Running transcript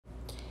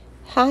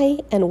Hi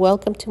and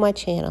welcome to my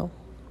channel.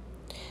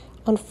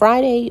 On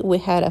Friday we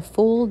had a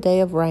full day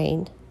of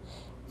rain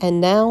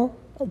and now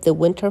the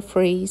winter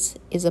freeze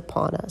is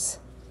upon us.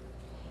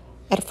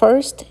 At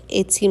first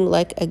it seemed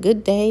like a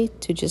good day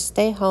to just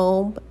stay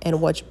home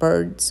and watch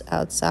birds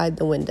outside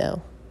the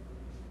window.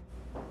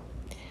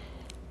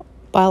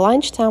 By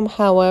lunchtime,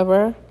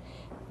 however,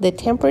 the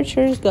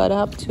temperatures got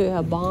up to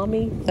a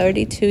balmy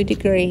 32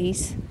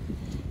 degrees.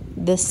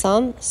 The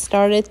sun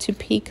started to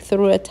peek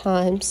through at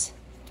times.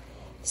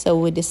 So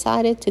we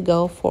decided to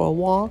go for a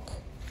walk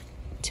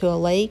to a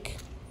lake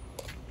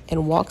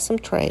and walk some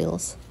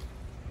trails.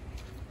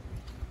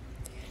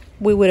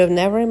 We would have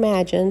never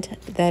imagined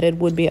that it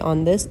would be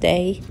on this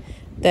day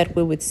that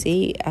we would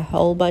see a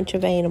whole bunch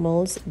of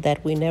animals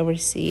that we never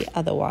see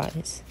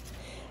otherwise.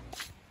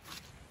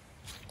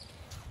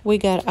 We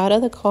got out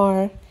of the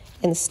car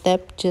and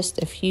stepped just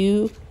a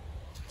few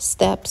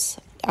steps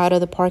out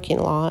of the parking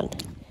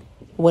lot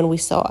when we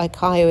saw a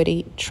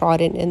coyote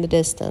trotting in the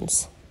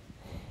distance.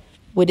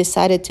 We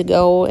decided to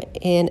go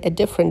in a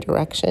different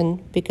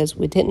direction because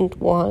we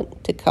didn't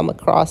want to come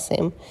across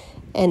him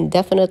and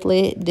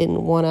definitely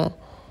didn't want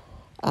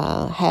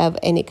to have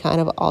any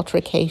kind of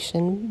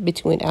altercation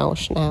between our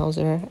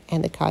Schnauzer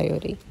and the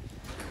coyote.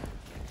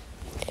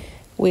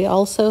 We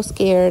also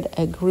scared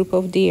a group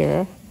of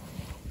deer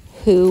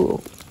who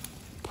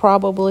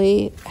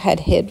probably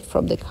had hid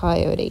from the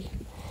coyote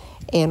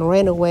and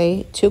ran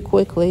away too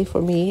quickly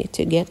for me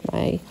to get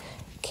my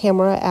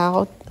camera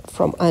out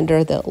from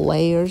under the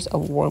layers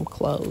of warm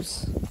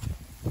clothes.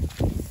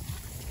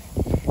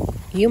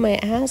 You may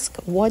ask,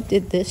 what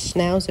did this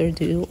Schnauzer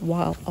do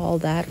while all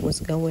that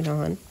was going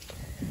on?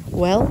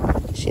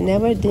 Well, she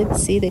never did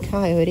see the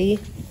coyote,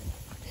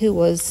 who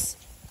was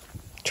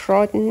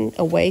trotting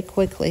away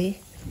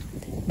quickly,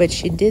 but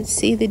she did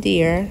see the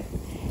deer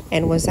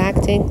and was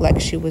acting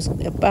like she was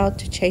about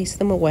to chase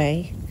them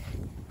away,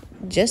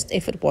 just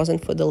if it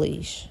wasn't for the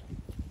leash.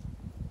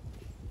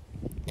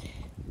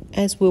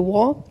 As we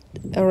walked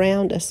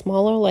around a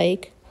smaller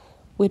lake,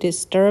 we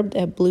disturbed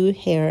a blue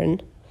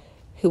heron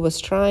who was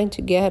trying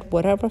to get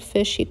whatever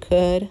fish he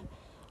could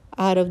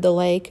out of the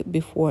lake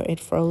before it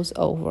froze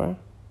over.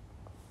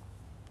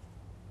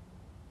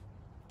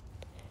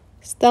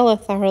 Stella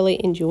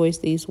thoroughly enjoys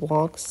these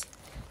walks,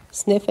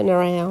 sniffing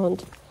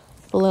around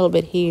a little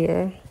bit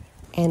here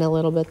and a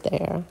little bit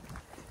there.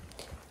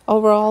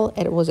 Overall,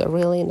 it was a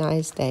really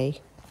nice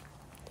day.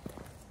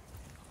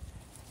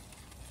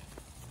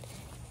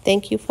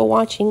 Thank you for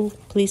watching.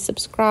 Please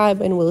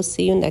subscribe and we'll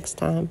see you next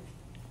time.